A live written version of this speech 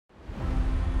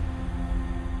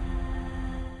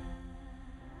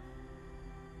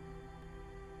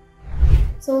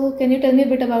So can you tell me a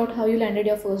bit about how you landed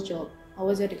your first job? How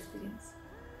was your experience?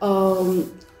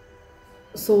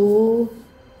 So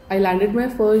I landed my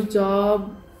first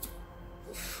job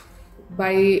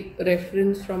by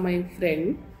reference from my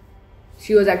friend.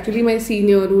 She was actually my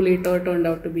senior who later turned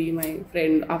out to be my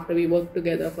friend after we worked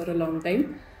together for a long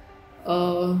time.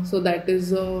 So that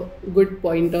is a good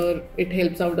pointer. It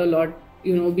helps out a lot,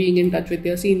 being in touch with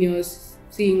your seniors,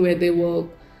 seeing where they work.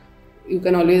 You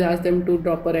can always ask them to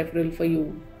drop a referral for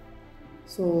you.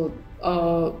 So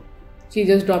she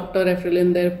just dropped a referral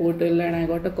in their portal and I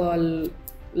got a call,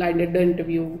 landed the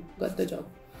interview, got the job.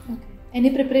 Okay. Any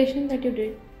preparation that you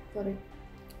did for it?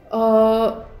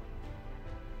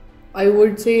 I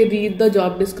would say read the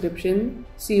job description,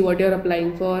 see what you're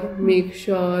applying for, make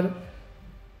sure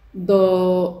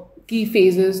the key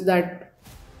phases that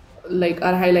are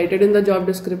highlighted in the job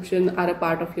description are a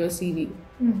part of your CV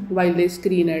while they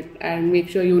screen it, and make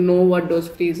sure you know what those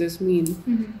phrases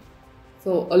mean.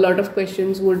 So a lot of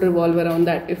questions would revolve around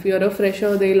that. If you're a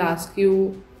fresher, they'll ask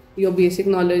you your basic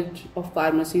knowledge of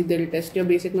pharmacy. They'll test your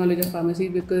basic knowledge of pharmacy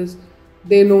because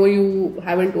they know you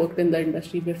haven't worked in the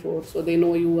industry before. So they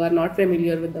know you are not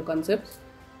familiar with the concepts.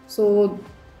 So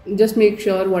just make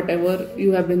sure whatever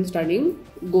you have been studying,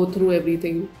 go through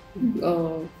everything.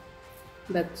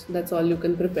 That's all you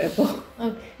can prepare for.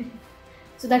 Okay.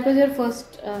 So that was your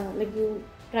first, you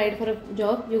tried for a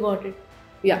job, you got it.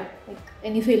 Yeah. Like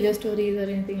any failure stories or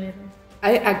anything like that?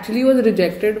 I actually was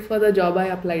rejected for the job I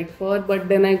applied for, but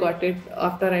then I got it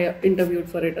after I interviewed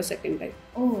for it a second time.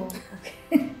 Oh,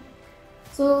 okay.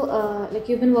 So,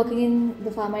 you've been working in the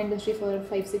pharma industry for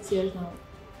 5-6 years now.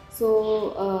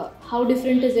 So, how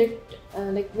different is it,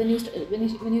 when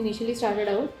you initially started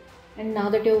out, and now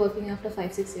that you're working after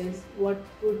 5-6 years? What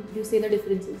would you say the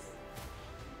difference is?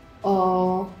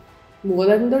 More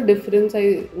than the difference,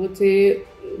 I would say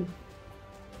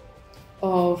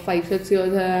 5-6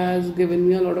 years has given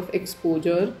me a lot of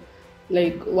exposure.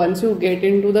 Like once you get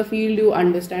into the field, you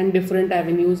understand different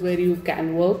avenues where you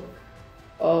can work.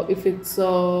 If it's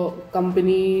a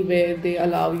company where they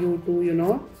allow you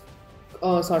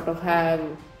to, sort of have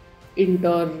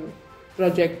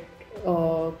inter-project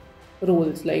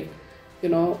roles,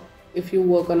 if you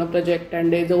work on a project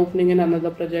and there's an opening in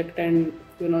another project, and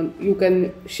you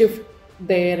can shift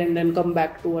there and then come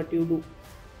back to what you do.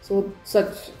 So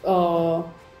such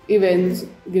events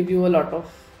give you a lot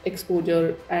of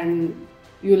exposure, and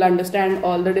you'll understand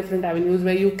all the different avenues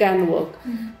where you can work.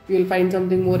 You'll find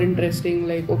something more interesting,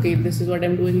 like, okay, this is what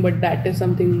I'm doing, but that is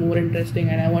something more interesting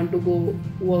and I want to go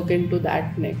work into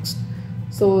that next.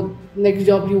 So next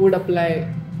job you would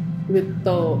apply with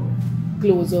the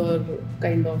closer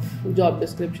kind of job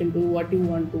description to what you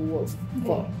want to work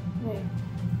for. Right.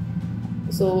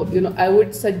 So, I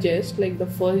would suggest the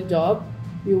first job,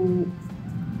 you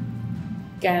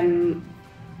can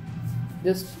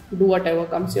just do whatever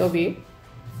comes your way.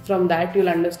 From that, you'll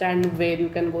understand where you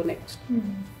can go next.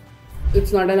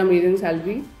 It's not an amazing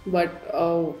salary, but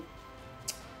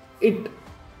it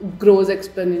grows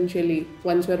exponentially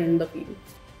once you're in the field.